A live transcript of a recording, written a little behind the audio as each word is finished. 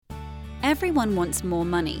Everyone wants more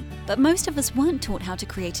money, but most of us weren't taught how to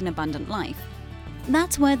create an abundant life.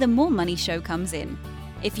 That's where the More Money Show comes in.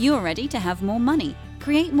 If you're ready to have more money,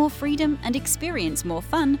 create more freedom, and experience more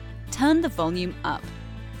fun, turn the volume up.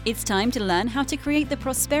 It's time to learn how to create the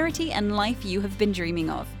prosperity and life you have been dreaming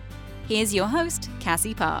of. Here's your host,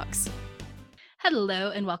 Cassie Parks.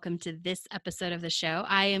 Hello and welcome to this episode of the show.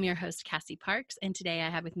 I am your host, Cassie Parks, and today I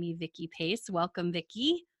have with me Vicki Pace. Welcome,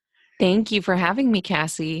 Vicki. Thank you for having me,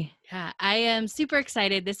 Cassie. Yeah, I am super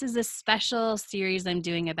excited. This is a special series I'm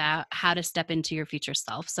doing about how to step into your future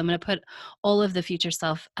self. So I'm going to put all of the future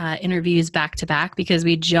self interviews back to back because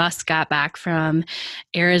we just got back from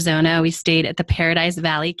Arizona. We stayed at the Paradise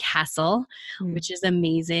Valley Castle, which is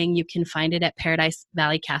amazing. You can find it at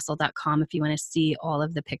paradisevalleycastle.com if you want to see all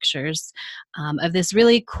of the pictures of this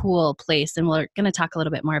really cool place. And we're going to talk a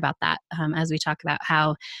little bit more about that as we talk about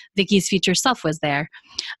how Vicki's future self was there.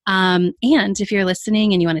 And if you're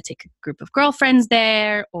listening and you want to take a group of girlfriends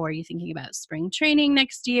there, or you're thinking about spring training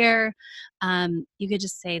next year, you could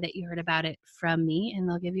just say that you heard about it from me and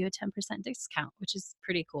they'll give you a 10% discount, which is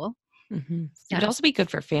pretty cool. Mm-hmm. It would also be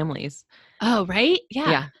good for families. Oh, right?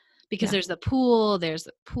 Yeah. Because there's the pool, there's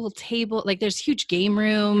a pool table, like there's huge game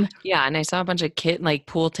room. Yeah. And I saw a bunch of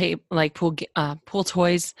pool toys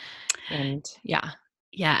and Yeah.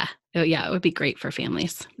 Oh, yeah. It would be great for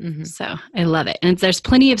families. Mm-hmm. So I love it. And there's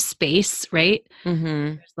plenty of space, right?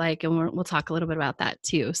 Mm-hmm. And we'll talk a little bit about that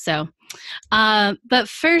too. So, but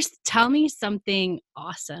first, tell me something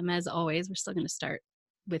awesome. As always, we're still going to start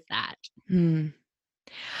with that.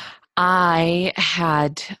 I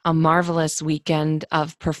had a marvelous weekend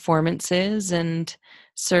of performances and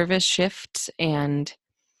service shifts, and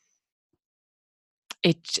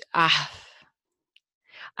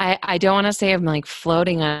I don't want to say I'm like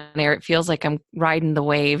floating on air. It feels like I'm riding the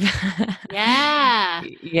wave. Yeah.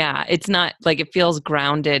 Yeah. It's not like, it feels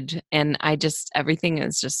grounded, and everything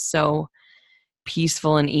is just so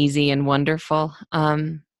peaceful and easy and wonderful.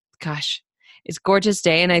 Gosh, it's a gorgeous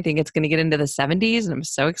day, and I think it's going to get into the 70s, and I'm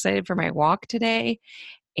so excited for my walk today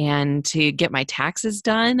and to get my taxes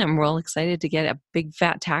done. I'm real excited to get a big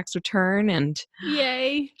fat tax return, and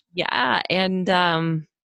yay. Yeah. And,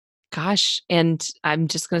 gosh, and I'm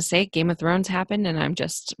just going to say Game of Thrones happened, and I'm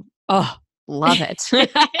just, love it.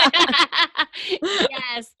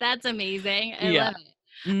 Yes, that's amazing. I love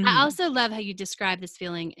it. Mm-hmm. I also love how you describe this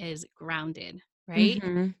feeling as grounded, right?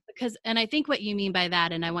 Mm-hmm. And I think what you mean by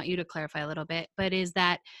that, and I want you to clarify a little bit, but is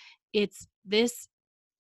that it's this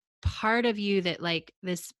part of you that, like,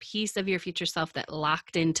 this piece of your future self that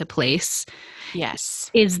locked into place.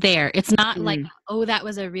 Yes. Is there. It's not like, oh, that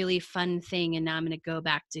was a really fun thing and now I'm going to go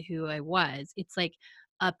back to who I was. It's like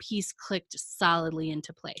a piece clicked solidly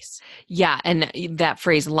into place. Yeah. And that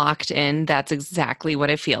phrase locked in, that's exactly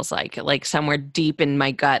what it feels like. Like somewhere deep in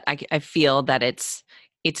my gut, I feel that it's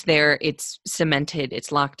there, it's cemented,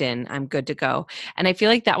 it's locked in, I'm good to go. And I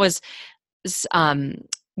feel like that was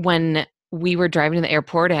when we were driving to the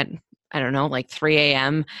airport at, I don't know, like 3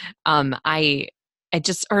 a.m. I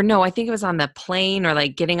think it was on the plane, or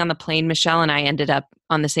like getting on the plane, Michelle and I ended up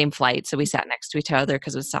on the same flight. So we sat next to each other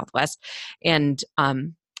because it was Southwest. And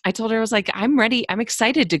I told her, I was like, I'm ready. I'm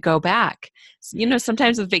excited to go back. You know,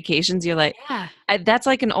 sometimes with vacations, you're like, that's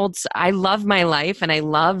like I love my life, and I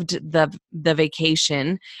loved the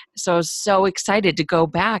vacation. So I was so excited to go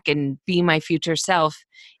back and be my future self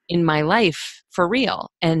in my life for real.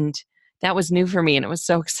 And that was new for me, and it was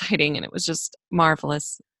so exciting, and it was just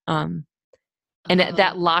marvelous. And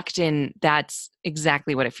that locked in, that's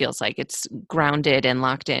exactly what it feels like. It's grounded and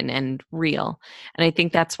locked in and real. And I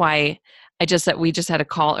think that's why we just had a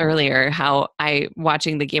call earlier, how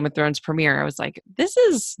watching the Game of Thrones premiere, I was like,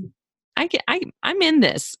 I'm in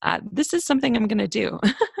this. This is something I'm going to do.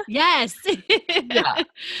 Yes. Yeah.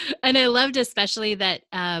 And I loved especially that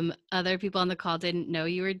other people on the call didn't know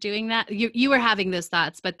you were doing that. You were having those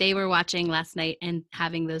thoughts, but they were watching last night and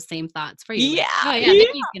having those same thoughts for you. Yeah. Like, oh yeah,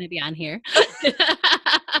 Vicki's going to be on here.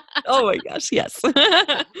 Oh my gosh, yes.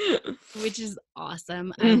 Which is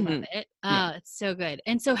awesome. I love it. It's so good.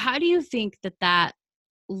 And so how do you think that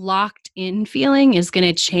locked in feeling is going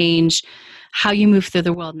to change how you move through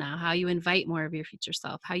the world now, how you invite more of your future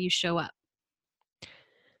self, how you show up?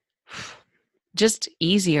 Just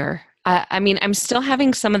easier. I mean, I'm still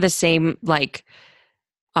having some of the same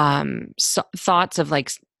thoughts of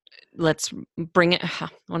like, let's bring it.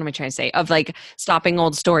 What am I trying to say? Of like stopping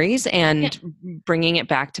old stories and bringing it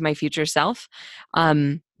back to my future self.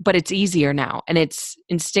 But it's easier now, and it's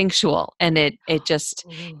instinctual, and it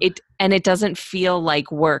doesn't feel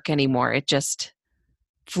like work anymore. It just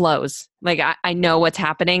flows. Like I know what's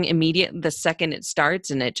happening the second it starts,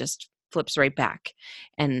 and it just flips right back.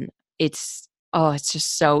 And it's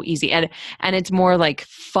just so easy. And it's more like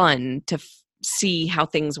fun to see how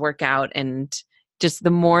things work out. And just the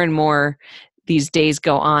more and more these days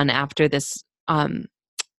go on after this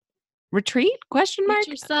retreat, question mark?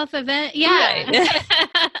 Future self event. Yeah. Right.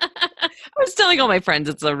 I was telling all my friends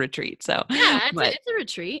it's a retreat. So yeah, it's a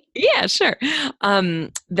retreat. Yeah, sure.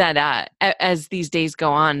 That as these days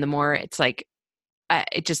go on, the more it's like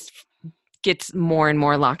it just gets more and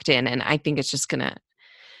more locked in. And I think it's just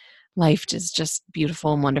life is just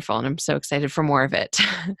beautiful and wonderful. And I'm so excited for more of it.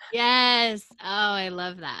 Yes. Oh, I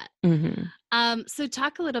love that. Mm-hmm. So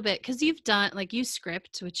talk a little bit, because you've done, like, you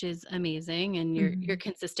script, which is amazing, and you're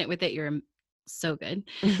consistent with it. You're so good.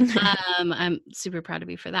 I'm super proud of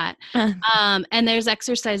you for that. And there's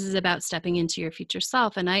exercises about stepping into your future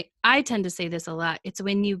self. And I tend to say this a lot. It's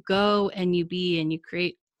when you go and you be and you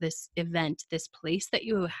create this event, this place that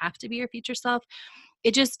you have to be your future self,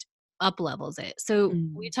 it just up levels it. So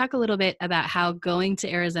we talk a little bit about how going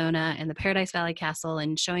to Arizona and the Paradise Valley Castle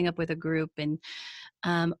and showing up with a group and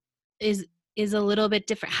is a little bit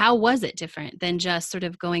different. How was it different than just sort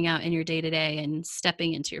of going out in your day to day and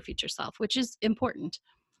stepping into your future self, which is important?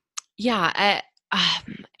 Yeah,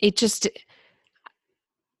 it just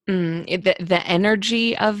the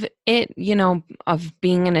energy of it, of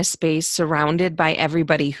being in a space surrounded by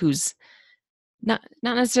everybody who's not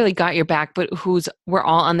necessarily got your back, but we're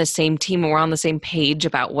all on the same team and we're on the same page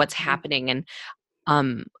about what's happening, and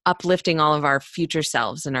uplifting all of our future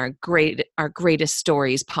selves and our greatest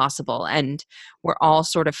stories possible. And we're all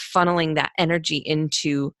sort of funneling that energy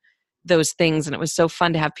into those things. And it was so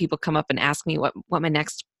fun to have people come up and ask me what my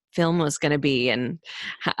next film was going to be, and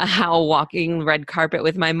how walking the red carpet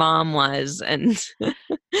with my mom was. And,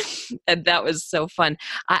 and that was so fun.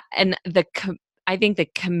 I think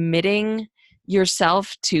that committing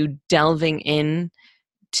yourself to delving in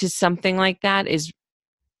to something like that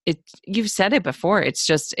you've said it before.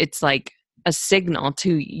 It's like a signal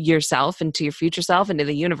to yourself and to your future self and to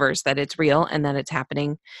the universe that it's real and that it's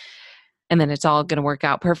happening and then it's all going to work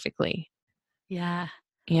out perfectly. Yeah.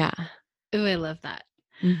 Yeah. Oh, I love that.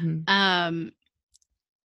 Mm-hmm.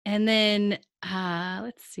 And then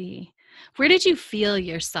let's see. Where did you feel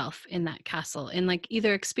yourself in that castle, in like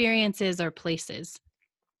either experiences or places?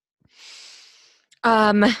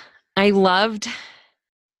 I loved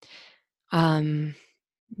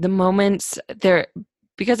the moments there,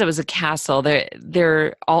 because it was a castle.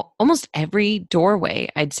 Almost every doorway,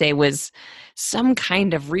 I'd say, was some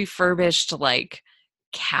kind of refurbished, like,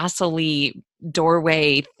 castle-y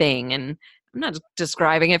doorway thing. And I'm not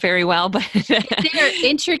describing it very well, but they're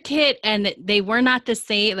intricate and they were not the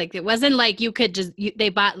same. Like, it wasn't like you could they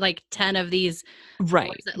bought like 10 of these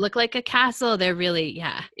right that look like a castle. They're really,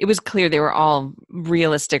 yeah. It was clear they were all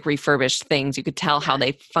realistic, refurbished things. You could tell how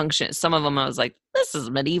they function. Some of them I was like, this is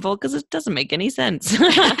medieval because it doesn't make any sense.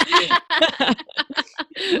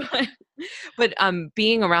 but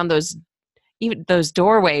being around those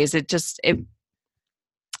doorways, it just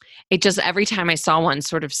every time I saw one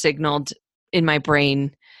sort of signaled in my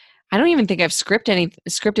brain. I don't even think I've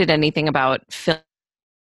scripted anything about film.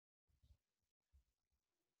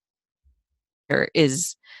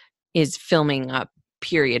 Is filming a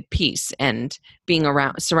period piece and being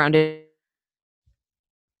surrounded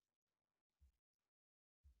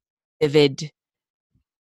vivid,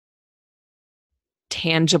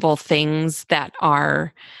 tangible things that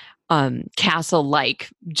are castle-like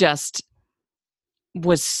just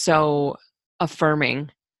was so affirming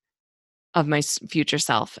of my future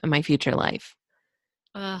self and my future life.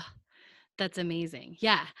 That's amazing.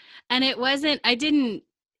 Yeah. And it wasn't, I didn't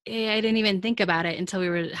even think about it until we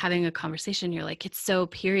were having a conversation. You're like, it's so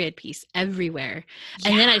period piece everywhere.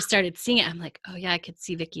 Yeah. And then I started seeing it. I'm like, oh yeah, I could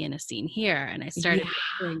see Vicki in a scene here. And I started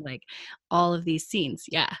doing like all of these scenes.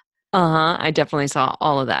 Yeah. I definitely saw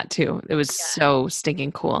all of that too. It was so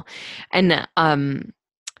stinking cool. And I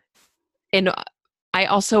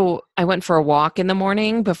went for a walk in the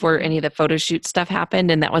morning before any of the photo shoot stuff happened.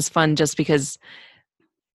 And that was fun just because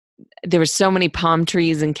there were so many palm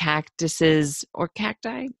trees and cactuses or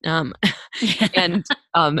cacti. And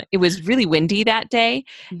it was really windy that day.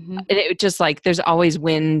 Mm-hmm. And it just like, there's always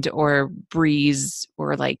wind or breeze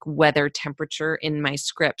or like weather temperature in my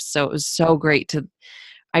scripts. So it was so great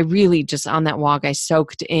I really just on that walk, I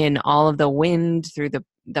soaked in all of the wind through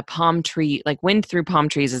the palm tree, like wind through palm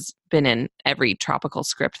trees has been in every tropical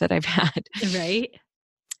script that I've had. Right.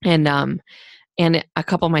 And a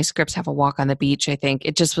couple of my scripts have a walk on the beach, I think.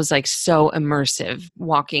 It just was like so immersive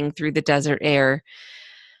walking through the desert air.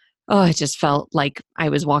 Oh, it just felt like I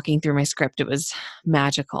was walking through my script. It was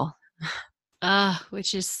magical.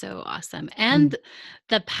 Which is so awesome. Mm. And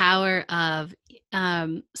the power of,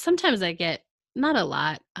 sometimes I get, not a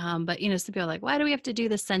lot, but some people are like, why do we have to do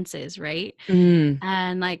the senses, right? Mm.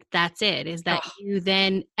 And like, that's it, is that Oh, you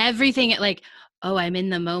then everything like, oh, I'm in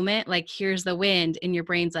the moment, like, here's the wind, and your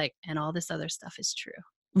brain's like, and all this other stuff is true.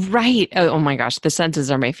 right. Oh my gosh, the senses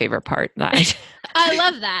are my favorite part. I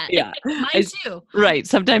love that. Yeah. Mine too. Right.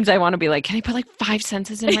 Sometimes I want to be like, can I put like 5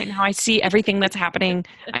 senses in right now? I see everything that's happening.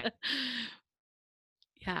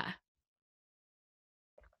 Yeah.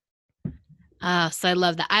 So I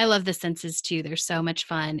love that. I love the senses too. They're so much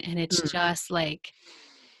fun. And it's Mm. just like,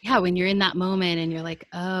 yeah, when you're in that moment and you're like,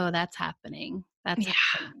 oh, that's happening. That's Yeah.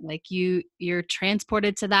 happening. Like you're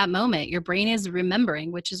transported to that moment. Your brain is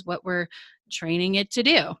remembering, which is what we're training it to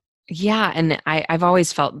do. Yeah. And I've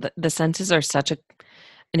always felt that the senses are such an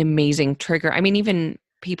amazing trigger. I mean, even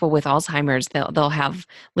people with Alzheimer's, they'll have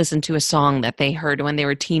listened to a song that they heard when they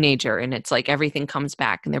were a teenager, and it's like everything comes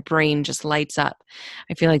back and their brain just lights up.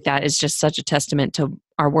 I feel like that is just such a testament to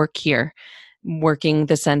our work here, working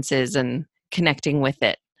the senses and connecting with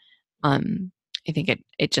it. Um, I think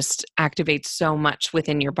it just activates so much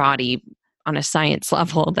within your body on a science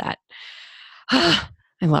level that I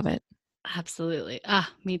love it. Absolutely.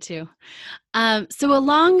 Me too. So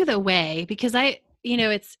along the way, because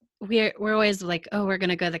it's we're always like, oh, we're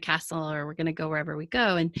gonna go to the castle or we're gonna go wherever we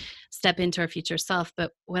go and step into our future self.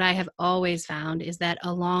 But what I have always found is that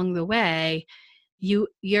along the way,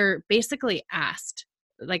 you're basically asked,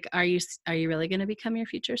 like, are you really gonna become your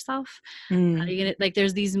future self? Are Mm, you gonna, like,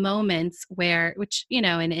 there's these moments where, which, in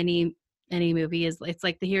any movie, is it's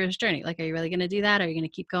like the hero's journey. Like, are you really gonna do that? Are you gonna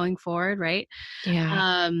keep going forward? Right.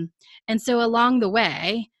 yeah. Um, and so along the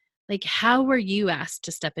way, like, how were you asked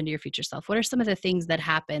to step into your future self? What are some of the things that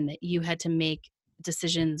happened that you had to make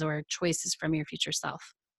decisions or choices from your future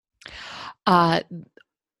self? Uh,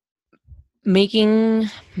 making,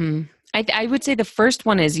 hmm, I would say the first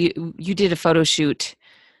one is you did a photo shoot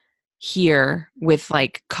here with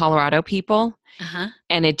like Colorado people, Uh-huh.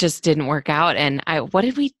 and it just didn't work out. And what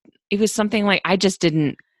did we? It was something like I just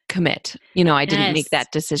didn't commit. I didn't make Yes.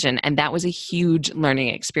 that decision, and that was a huge learning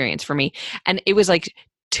experience for me. And it was like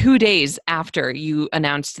 2 days after you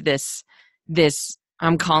announced this.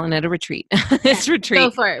 I'm calling it a retreat. Yes. This Go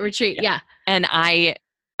retreat. for it. Retreat. Yeah. Yeah. And I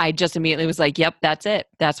just immediately was like, yep, that's it.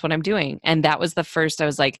 That's what I'm doing. And that was the first I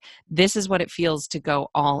was like, this is what it feels to go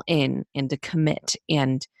all in and to commit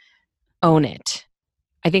and own it.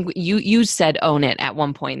 I think you said own it at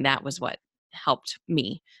one point. That was what helped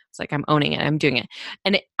me. It's like I'm owning it. I'm doing it.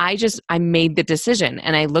 And I made the decision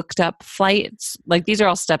and I looked up flights. Like these are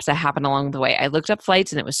all steps that happen along the way. I looked up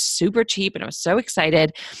flights and it was super cheap and I was so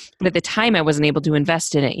excited. But at the time I wasn't able to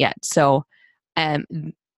invest in it yet. So um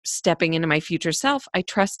stepping into my future self, I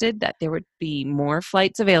trusted that there would be more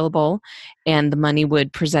flights available and the money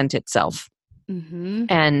would present itself. Mm-hmm.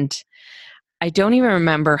 And I don't even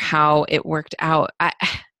remember how it worked out.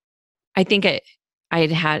 I think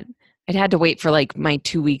I'd had to wait for like my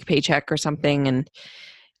 2 week paycheck or something, and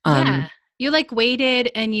um Yeah. You like waited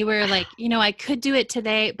and you were like, I could do it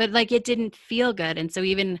today, but like it didn't feel good. And so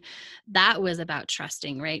even that was about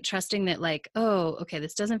trusting, right? Trusting that, like, oh, okay,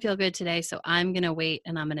 this doesn't feel good today, so I'm going to wait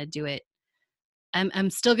and I'm going to do it. I'm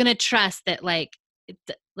still going to trust that, like,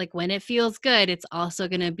 like when it feels good, it's also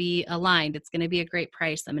going to be aligned. It's going to be a great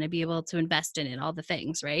price. I'm going to be able to invest in it, all the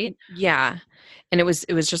things, right? yeah, and it was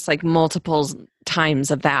just like multiples times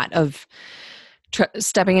of that of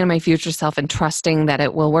stepping into my future self and trusting that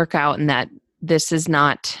it will work out and that this is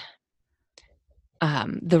not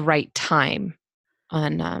the right time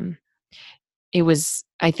on it was,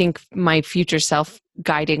 I think, my future self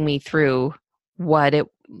guiding me through what it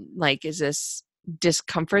like is this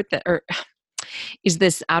discomfort that or is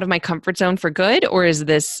this out of my comfort zone for good, or is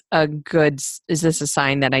this is this a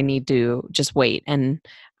sign that I need to just wait? And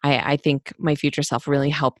I think my future self really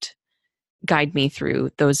helped guide me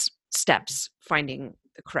through those steps, finding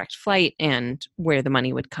the correct flight and where the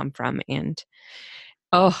money would come from. And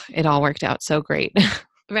oh, it all worked out so great.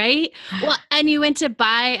 Right? Well, and you went to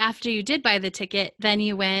buy, after you did buy the ticket, then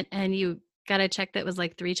you went and you got a check that was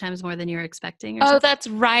like 3 times more than you were expecting or Oh, something? that's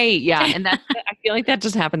right. Yeah. And I feel like that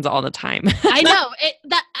just happens all the time. I know it.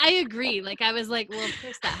 That I agree. Like, I was like, well, of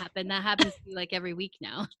course that happened. That happens to me like every week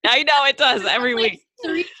now. I know it does every Like week.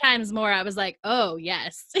 3 times more. I was like, oh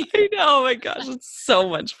yes. I know. Oh my gosh, it's so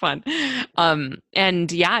much fun.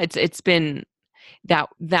 And yeah, it's been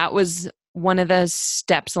that was one of the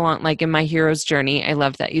steps along, like in my hero's journey. I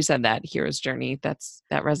love that you said that hero's journey. That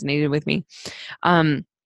resonated with me. Um,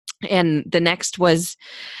 and the next was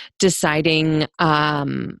deciding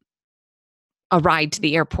a ride to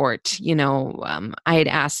the airport. I had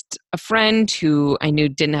asked a friend who I knew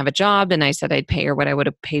didn't have a job, and I said I'd pay her what I would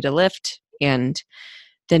have paid a Lyft. And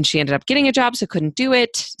then she ended up getting a job, so couldn't do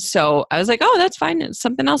it. So I was like, oh, that's fine.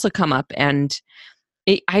 Something else will come up. And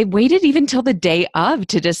I waited even till the day of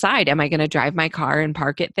to decide, am I going to drive my car and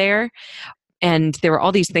park it there? And there were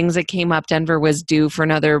all these things that came up. Denver was due for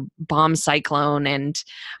another bomb cyclone. And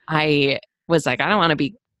I was like, I don't want to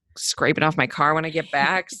be scraping off my car when I get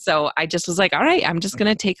back. So I just was like, all right, I'm just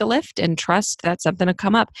going to take a Lyft and trust that something will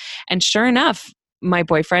come up. And sure enough, my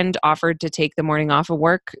boyfriend offered to take the morning off of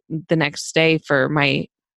work the next day for my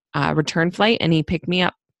return flight. And he picked me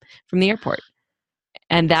up from the airport.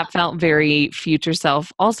 And that felt very future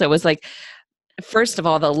self also. It was like, first of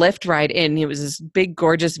all, the Lyft ride in, it was this big,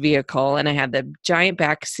 gorgeous vehicle, and I had the giant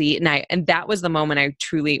back seat. And that was the moment I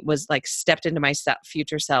truly was like stepped into my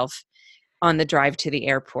future self on the drive to the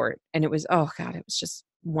airport. And it was, oh God, it was just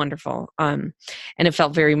wonderful. And it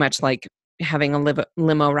felt very much like having a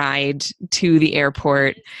limo ride to the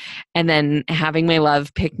airport, and then having my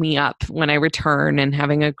love pick me up when I return, and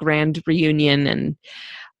having a grand reunion, and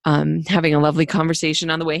having a lovely conversation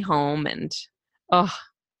on the way home. And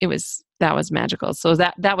that was magical. So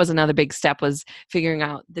that was another big step, was figuring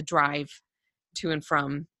out the drive to and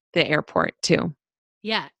from the airport too.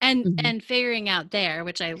 Yeah. And figuring out there,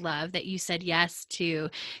 which I love that you said yes to,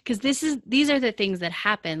 because these are the things that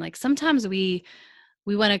happen. Like sometimes we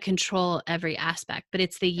want to control every aspect, but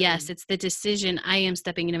it's the yes, it's the decision. I am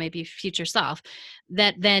stepping into my future self.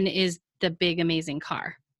 That then is the big, amazing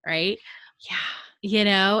car, right?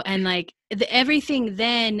 Yeah. And like everything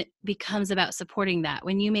then becomes about supporting that.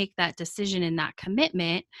 When you make that decision and that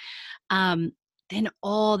commitment, then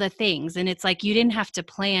all the things, and it's like, you didn't have to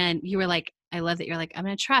plan. You were like, I love that you're like, I'm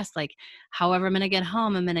going to trust, like, however I'm going to get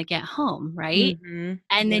home, I'm going to get home. Right. Mm-hmm.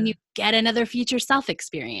 And then you get another future self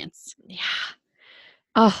experience. Yeah.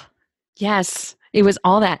 Oh, yes. It was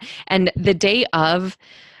all that. And the day of,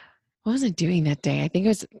 what was I doing that day? I think I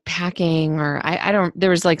was packing, or I don't, there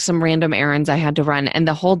was like some random errands I had to run. And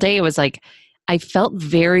the whole day it was like, I felt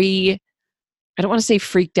very, I don't want to say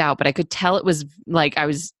freaked out, but I could tell it was like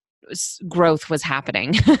growth was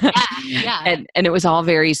happening. Yeah. And it was all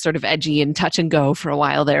very sort of edgy and touch and go for a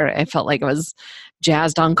while there. I felt like I was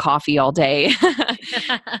jazzed on coffee all day.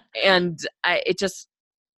 And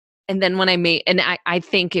and then when I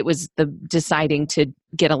think it was the deciding to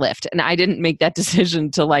get a Lyft, and I didn't make that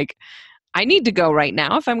decision to like, I need to go right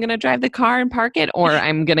now if I'm going to drive the car and park it, or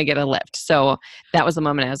I'm going to get a Lyft. So that was the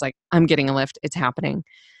moment I was like, I'm getting a Lyft. It's happening.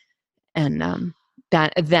 And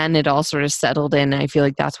then it all sort of settled in. I feel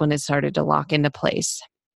like that's when it started to lock into place.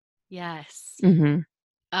 Yes. Mm-hmm.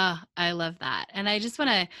 Oh, I love that. And I just want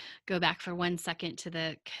to go back for 1 second to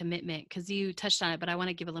the commitment, because you touched on it, but I want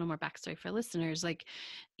to give a little more backstory for listeners. Like,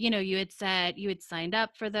 you had said you had signed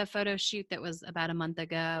up for the photo shoot that was about a month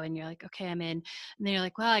ago, and you're like, okay, I'm in. And then you're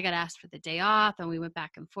like, well, I got asked for the day off, and we went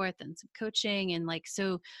back and forth and some coaching. And like,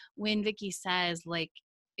 so when Vicki says like,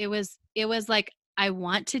 it was like, I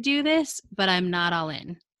want to do this, but I'm not all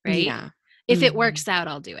in, right? Yeah. If it works out,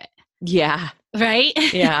 I'll do it. Yeah. Right?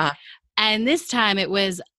 Yeah. And this time it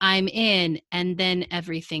was, I'm in, and then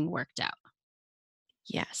everything worked out.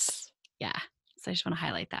 Yes. Yeah. So I just want to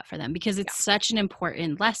highlight that for them, because it's such an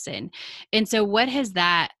important lesson. And so what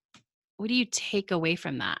do you take away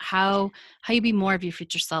from that? How you be more of your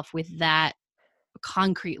future self with that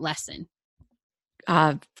concrete lesson?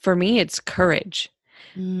 For me, it's courage.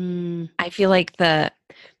 I feel like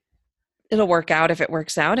it'll work out if it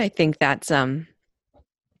works out. I think that's, at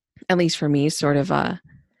least for me, sort of a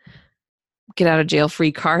get out of jail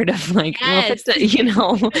free card of like, yes.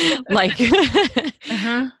 Like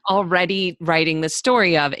already writing the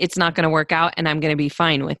story of it's not going to work out and I'm going to be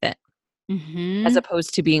fine with it. Mm-hmm. As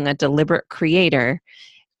opposed to being a deliberate creator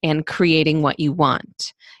and creating what you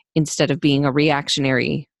want, instead of being a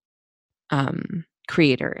reactionary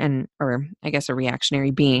creator, or I guess a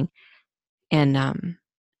reactionary being. And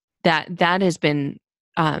that has been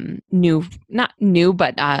not new,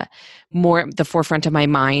 but more at the forefront of my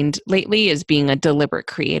mind lately, is being a deliberate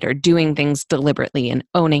creator, doing things deliberately and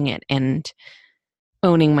owning it, and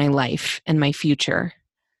owning my life and my future.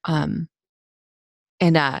 That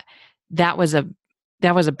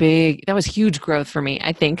was huge growth for me.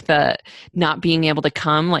 I think the not being able to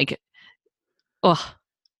come, like, it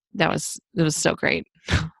was so great.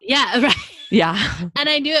 Yeah, right. Yeah. And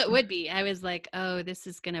I knew it would be. I was like, oh, this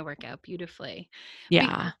is going to work out beautifully. Yeah.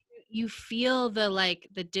 Because you feel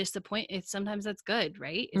the disappointment. Sometimes that's good,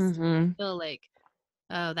 right? Mm-hmm. Feel like,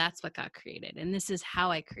 oh, that's what got created, and this is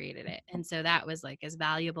how I created it. And so that was like as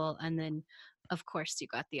valuable. And then of course you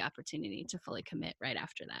got the opportunity to fully commit right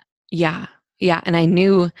after that. Yeah. Yeah. And I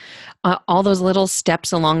knew all those little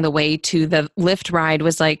steps along the way to the lift ride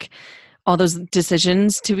was like all those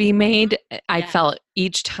decisions to be made. I Yeah. felt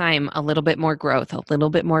each time a little bit more growth,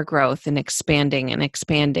 and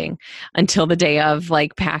expanding until the day of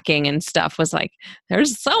like packing and stuff was like,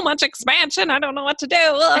 there's so much expansion. I don't know what to do.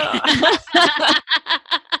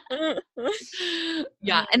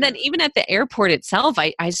 Yeah. And then even at the airport itself,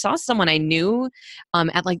 I saw someone I knew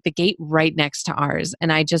at like the gate right next to ours.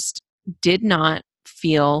 And I just did not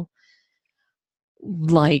feel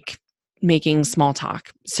like making small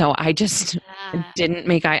talk. So I just Yeah. didn't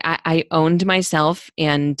make, I owned myself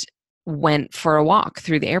and went for a walk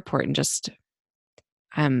through the airport and just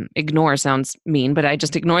ignore sounds mean, but I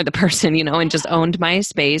just ignored the person, and just owned my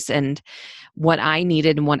space. And what I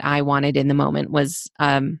needed and what I wanted in the moment was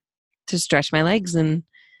to stretch my legs and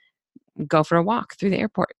go for a walk through the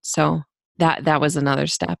airport. So that was another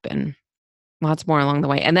step, and lots more along the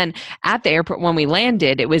way. And then at the airport when we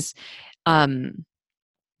landed, it was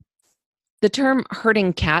the term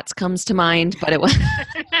herding cats comes to mind, but it was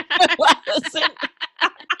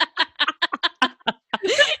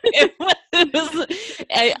it wasn't.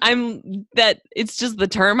 I'm that it's just the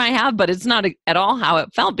term I have, but it's not at all how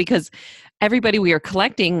it felt, because everybody we were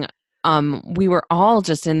collecting, we were all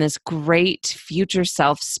just in this great future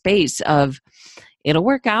self space of it'll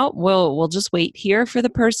work out. We'll just wait here for the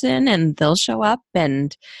person and they'll show up.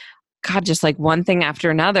 And God, just like one thing after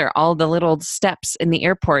another, all the little steps in the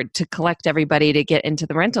airport to collect everybody to get into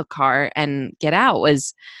the rental car and get out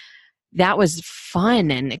was fun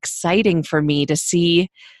and exciting for me to see.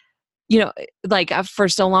 Like for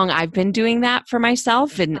so long, I've been doing that for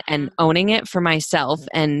myself and owning it for myself,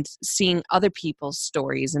 and seeing other people's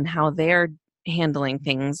stories and how they're handling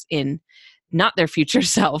things in not their future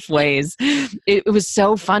self ways. It was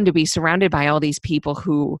so fun to be surrounded by all these people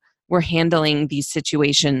who were handling these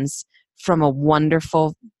situations from a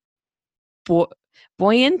wonderful,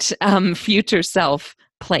 buoyant future self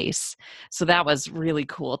place. So that was really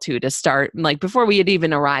cool too, to start like before we had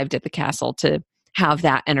even arrived at the castle, to have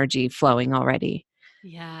that energy flowing already.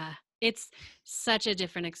 Yeah. It's such a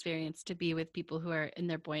different experience to be with people who are in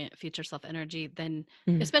their buoyant future self energy than,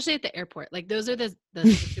 especially at the airport. Like those are the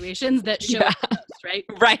situations that show up most, right?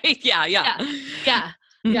 Right. Yeah.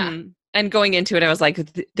 Yeah. And going into it, I was like,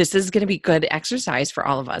 this is going to be good exercise for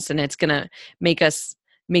all of us. And it's going to make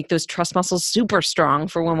those trust muscles super strong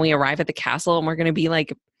for when we arrive at the castle. And we're going to be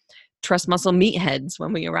like trust muscle meatheads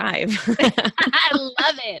when we arrive. I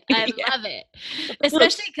love it. Love it.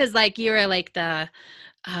 Especially because like you are like the,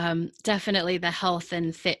 definitely the health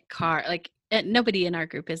and fit car. Like nobody in our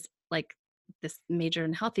group is like this major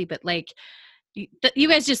and healthy, but like you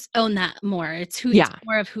guys just own that more. It's it's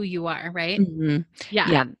more of who you are, right? Mm-hmm.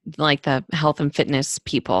 Yeah. Like the health and fitness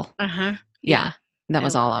people. Yeah. That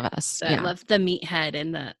was all of us. So I love the meathead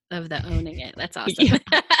and the owning it. That's awesome.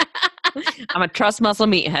 Yeah. I'm a trust muscle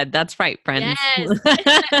meathead. That's right, friends. Yes.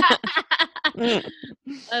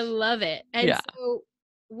 I love it. And so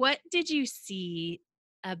what did you see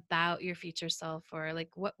about your future self, or like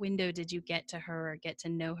what window did you get to her or get to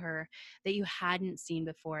know her that you hadn't seen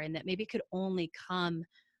before, and that maybe could only come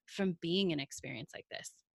from being an experience like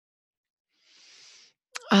this?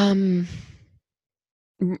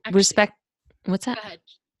 Respect. What's that? Go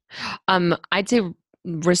ahead. I'd say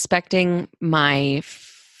respecting my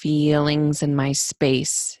feelings and my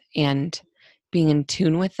space and being in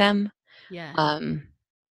tune with them. Yeah.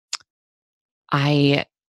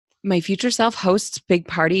 My future self hosts big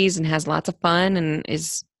parties and has lots of fun and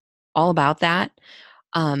is all about that.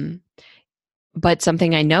 But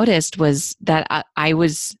something I noticed was that I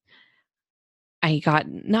got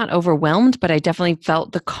not overwhelmed, but I definitely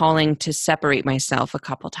felt the calling to separate myself a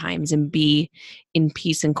couple times and be in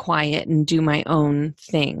peace and quiet and do my own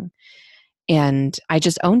thing. And I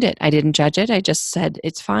just owned it. I didn't judge it. I just said,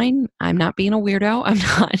 it's fine. I'm not being a weirdo. I'm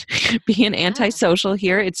not being antisocial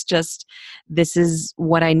here. It's just, this is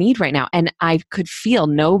what I need right now. And I could feel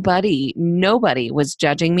nobody was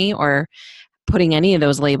judging me or putting any of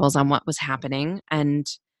those labels on what was happening. And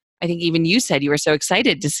I think even you said you were so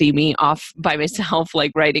excited to see me off by myself,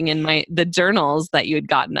 like writing in the journals that you had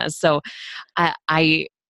gotten us. So I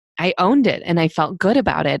owned it and I felt good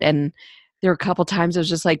about it. And there were a couple times I was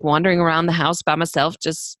just like wandering around the house by myself,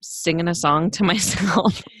 just singing a song to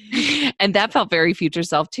myself. And that felt very future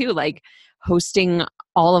self too, like hosting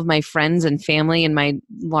all of my friends and family in my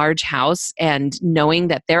large house and knowing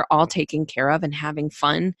that they're all taken care of and having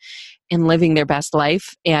fun and living their best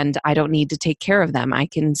life. And I don't need to take care of them. I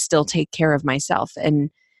can still take care of myself and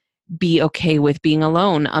be okay with being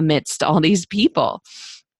alone amidst all these people.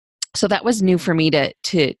 So that was new for me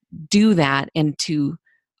to do that and to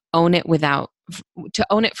own it without to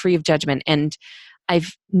own it free of judgment. And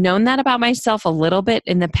I've known that about myself a little bit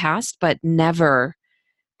in the past, but never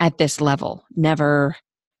at this level. Never.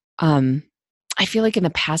 I feel like in the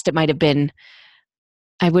past it might have been,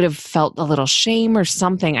 I would have felt a little shame or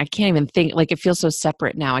something. I can't even think, like it feels so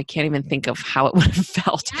separate now. I can't even think of how it would have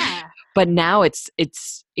felt. Yeah. But now it's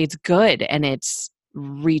good and it's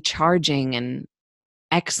recharging and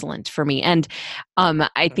excellent for me. And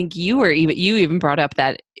I think you even brought up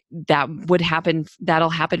that that'll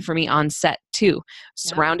happen for me on set too,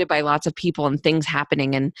 surrounded by lots of people and things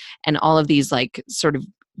happening and all of these like sort of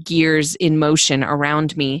gears in motion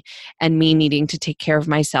around me, and me needing to take care of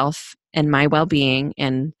myself and my well-being,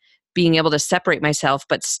 and being able to separate myself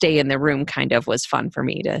but stay in the room kind of was fun for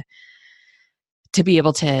me to be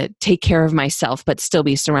able to take care of myself but still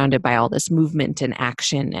be surrounded by all this movement and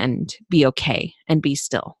action and be okay and be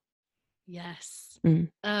still. Yes. Mm.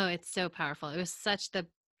 Oh, it's so powerful. It was such a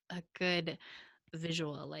good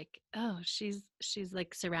visual, like, oh, she's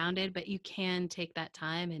like surrounded, but you can take that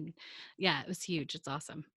time. And yeah, it was huge. It's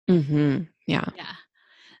awesome. Mm-hmm. Yeah. Yeah.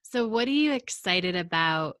 So what are you excited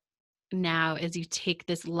about now as you take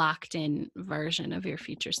this locked in version of your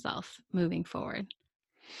future self moving forward?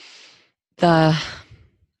 I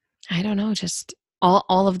don't know, just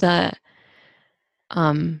all of the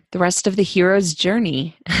rest of the hero's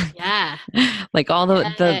journey. Yeah. Like all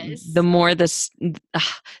Yes. the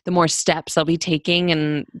more steps I'll be taking,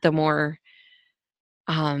 and the more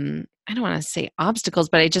I don't want to say obstacles,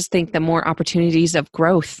 but I just think the more opportunities of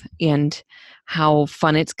growth, and how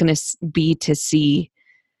fun it's going to be to see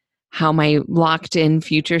how my locked in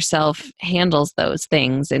future self handles those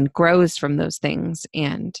things and grows from those things,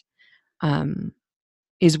 and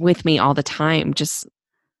is with me all the time. Just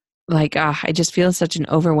like, I just feel such an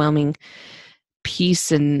overwhelming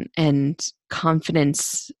peace and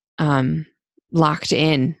confidence, locked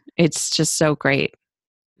in. It's just so great.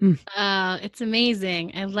 It's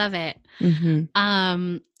amazing. I love it.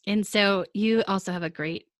 Mm-hmm. And so you also have a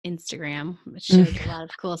great Instagram, which shows a lot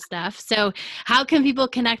of cool stuff. So how can people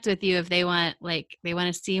connect with you if they want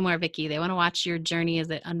to see more Vicki, they want to watch your journey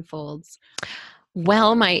as it unfolds?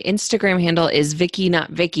 Well, my Instagram handle is Vicki Not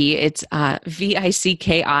Vicki. It's VICKINOT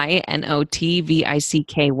VICKY.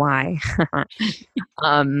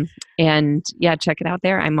 And yeah, check it out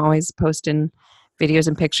there. I'm always posting videos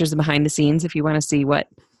and pictures behind the scenes if you want to see what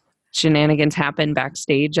shenanigans happen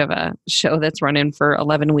backstage of a show that's running for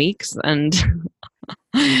 11 weeks, and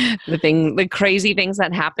the crazy things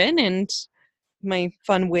that happen, and my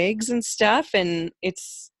fun wigs and stuff. And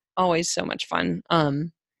it's always so much fun.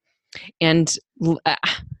 And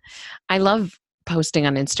I love posting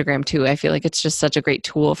on Instagram too. I feel like it's just such a great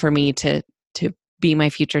tool for me to be my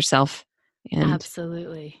future self. And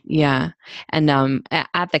Absolutely. yeah. And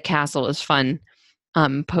at the castle is fun.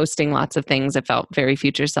 Posting lots of things. It felt very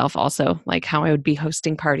future self also, like how I would be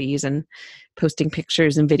hosting parties and posting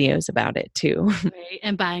pictures and videos about it too. Right.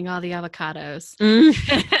 And buying all the avocados.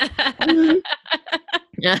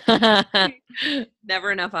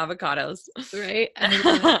 Never enough avocados. Right. I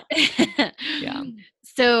love it. Yeah.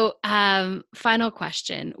 So, final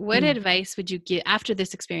question. What advice would you give after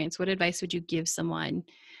this experience? What advice would you give someone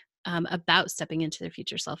about stepping into their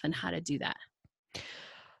future self and how to do that?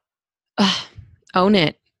 Own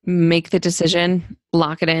it. Make the decision.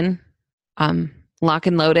 Lock it in. Lock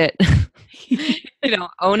and load it.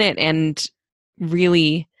 Own it, and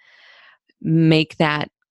really make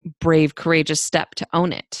that brave, courageous step to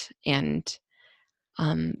own it, and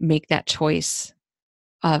make that choice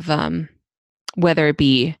of whether it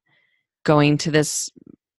be going to this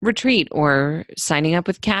retreat or signing up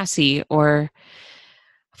with Cassie or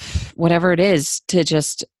whatever it is, to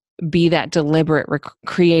just be that deliberate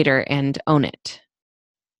creator and own it.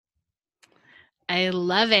 I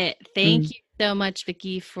love it. Thank you so much,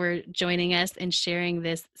 Vicki, for joining us and sharing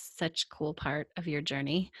this such cool part of your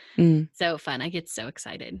journey. So fun. I get so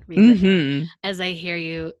excited as I hear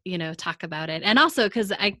you, talk about it. And also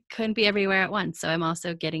because I couldn't be everywhere at once. So I'm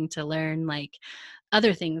also getting to learn like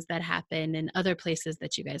other things that happen and other places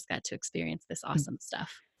that you guys got to experience this awesome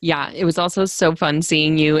stuff. Yeah, it was also so fun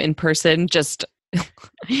seeing you in person. Just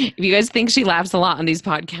if you guys think she laughs a lot on these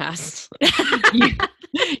podcasts,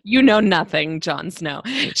 you know nothing, Jon Snow.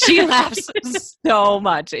 She laughs so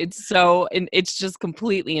much. It's just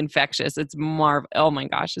completely infectious. It's oh my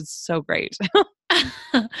gosh, it's so great.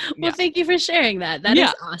 Well, thank you for sharing that. That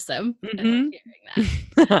is awesome. I love hearing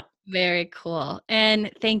that. Very cool.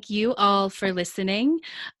 And thank you all for listening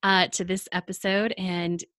to this episode,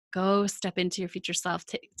 and go step into your future self.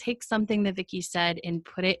 Take something that Vicki said and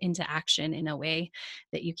put it into action in a way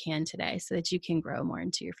that you can today, so that you can grow more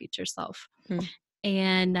into your future self.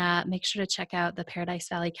 And make sure to check out the Paradise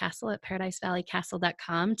Valley Castle at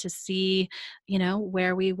paradisevalleycastle.com to see,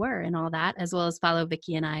 where we were and all that, as well as follow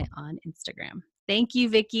Vicki and I on Instagram. Thank you,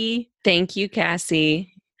 Vicki. Thank you,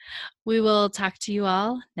 Cassie. We will talk to you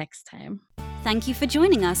all next time. Thank you for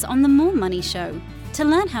joining us on The More Money Show. To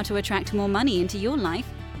learn how to attract more money into your life,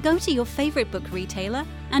 go to your favorite book retailer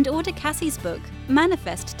and order Cassie's book,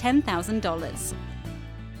 Manifest $10,000.